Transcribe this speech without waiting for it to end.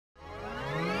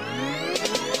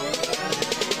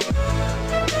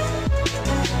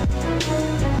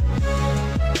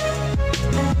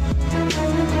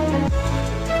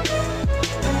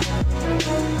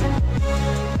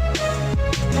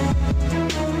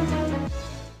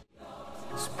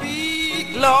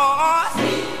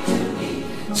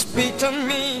to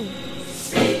me.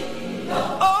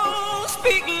 Oh,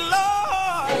 speak,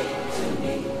 Lord.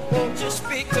 Won't you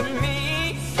speak to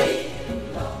me?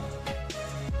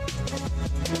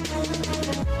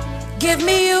 Give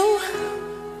me you.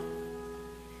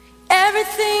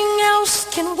 Everything else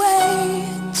can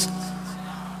wait.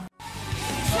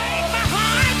 Take my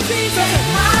heart, Jesus.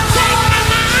 Take my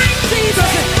mind,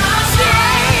 Jesus.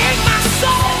 Take my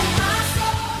soul.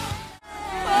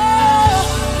 Oh,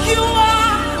 you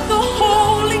are the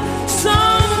Holy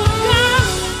Son of God.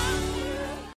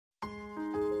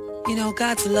 You know,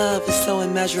 God's love is so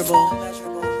immeasurable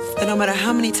that no matter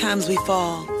how many times we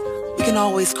fall, we can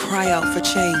always cry out for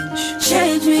change.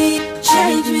 Change me,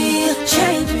 change me,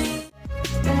 change me.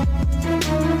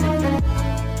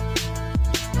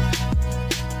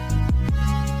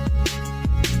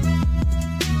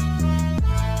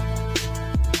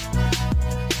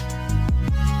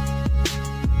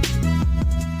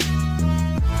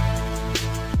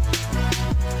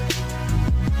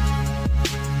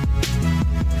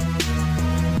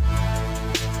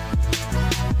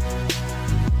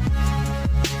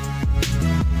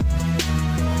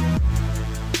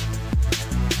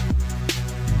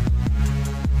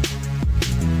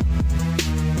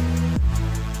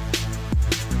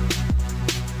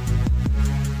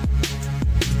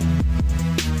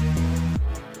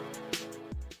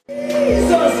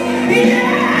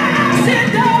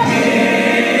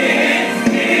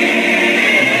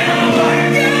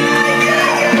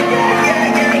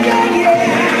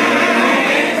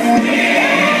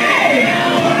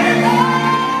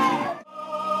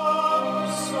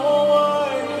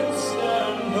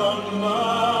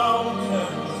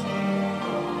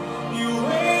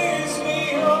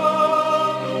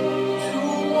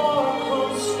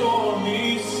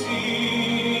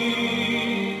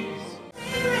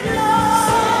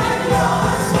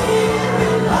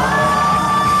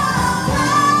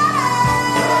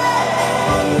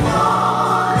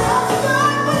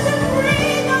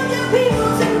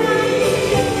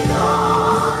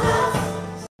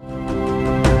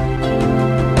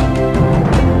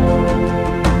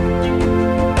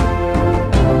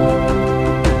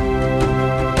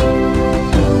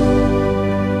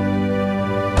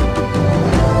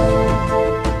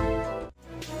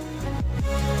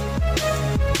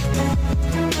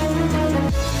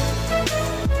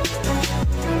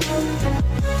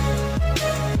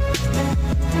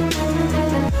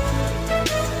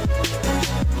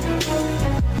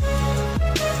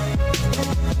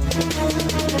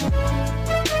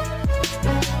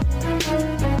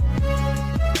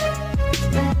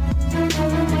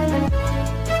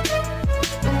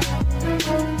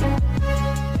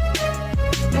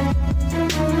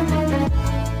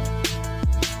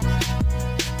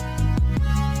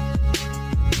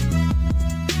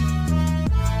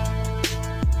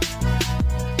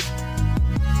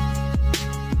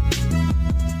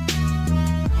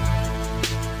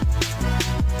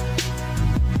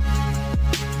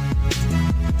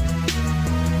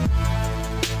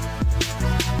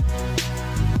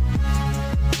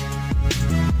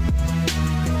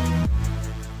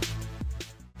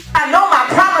 I know my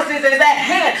promises is at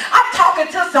hand. I'm talking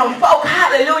to some folk,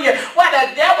 hallelujah, where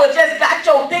the devil just got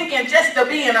your thinking just to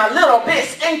being a little bit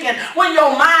stinking, when your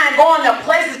mind going to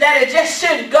places that it just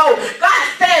shouldn't go. God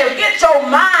said, get your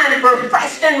mind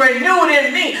refreshed and renewed in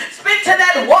me. Speak to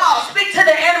that wall, speak to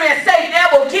the enemy and say,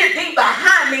 devil, get thee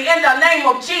behind me in the name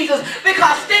of Jesus,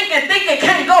 because thinking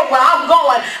can't go where I'm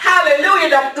going.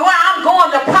 Hallelujah, where I'm going,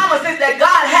 the promises that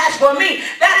God has for me,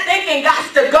 that thinking got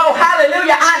to go.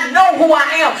 Hallelujah, I know who I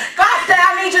am. God said,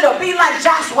 I need you to be like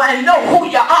Joshua and know who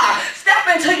you are. Step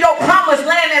into your promised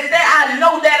land and say, I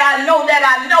know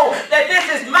that this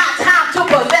is my time to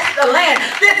possess the land.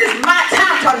 This is my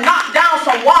time to knock down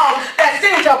some walls that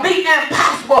seem to be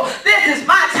impossible. This is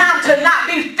my time to not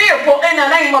be fearful in the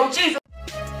name of Jesus.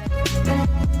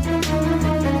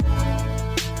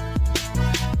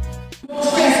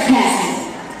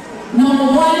 Trespassing. Number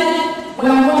one,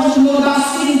 what I want you to know about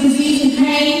sickness, disease, and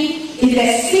pain is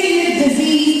that sickness,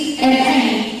 disease, and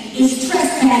pain is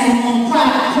trespassing on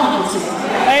private property.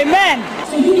 Amen.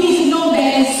 So you need to know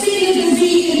that if sickness,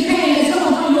 disease, and pain is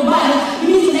coming from your body, you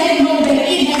need to let know that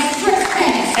it has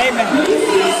trespassed. Amen. When you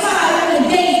see a sign on the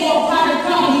gate for private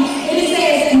property, and it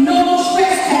says no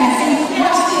trespassing,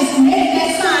 watch this, make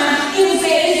that sign, it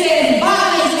says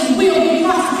violators will be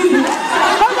prosecuted.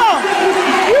 Come on.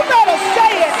 You better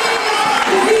say it.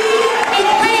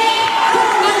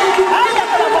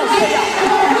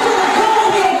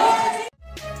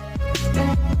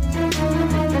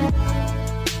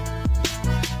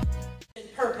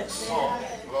 Purpose.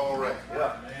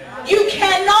 You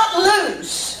cannot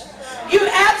lose You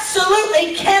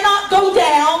absolutely cannot go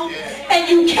down and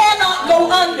you cannot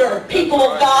go under, people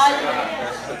of God.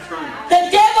 The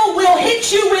devil will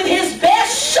hit you with his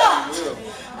best shot,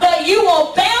 but you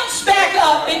will bounce back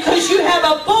up because you have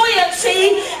a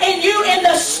buoyancy in you in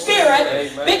the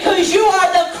spirit, because you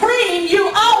are the cream.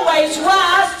 You always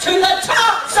rise to the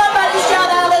top. Somebody shout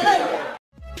hallelujah.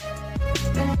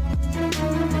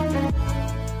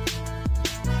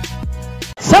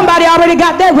 Somebody already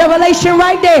got that revelation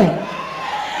right there.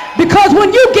 Because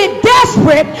when you get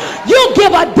desperate, you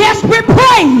give a desperate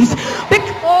praise.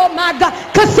 Oh my God.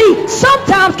 Because see,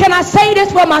 sometimes, can I say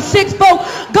this for my sick folk?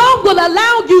 God will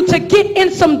allow you to get in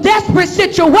some desperate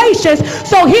situations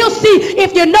so he'll see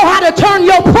if you know how to turn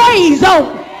your praise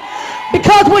on.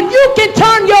 Because when you can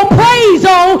turn your praise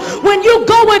on, when you're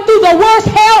going through the worst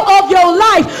hell of your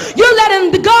life, you're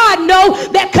letting God know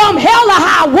that come hell or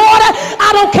high water,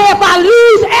 I don't care if I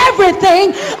lose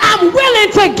everything, I'm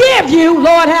willing to give you,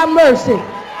 Lord have mercy,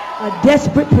 a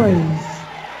desperate praise.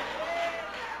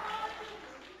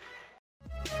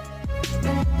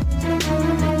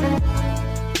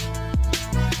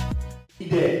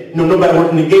 You know, nobody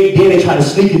went in the gate, then they try to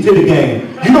sneak into the game.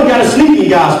 You don't got to sneak in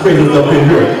God's presence up in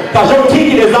here, because your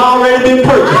ticket has already been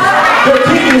purchased. Your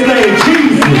ticket is named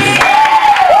Jesus. He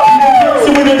didn't purchase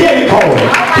it with a debit card.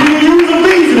 He didn't use a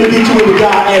Visa to get you into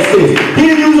God access. He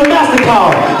didn't use a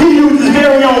MasterCard. He used his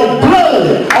very own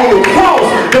blood on the cross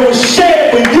that was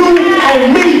shed for you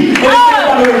and me. And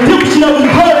by the redemption of his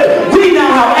blood, we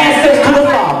now have access to the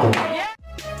Father.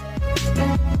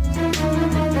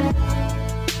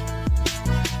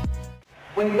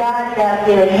 When God got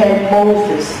there and had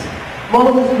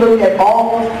Moses looked at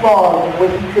all the flaws of what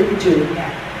he couldn't do.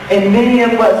 And many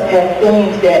of us have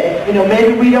things that, you know,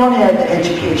 maybe we don't have the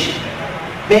education.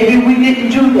 Maybe we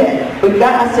didn't do that. But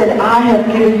God said, I have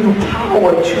given you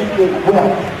power to get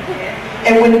wealth.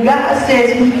 And when God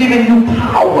says he's given you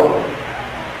power,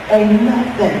 ain't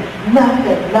nothing,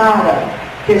 nada,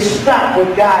 can stop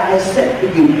what God has set for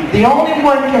you. The only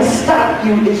one can stop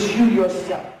you is you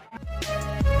yourself.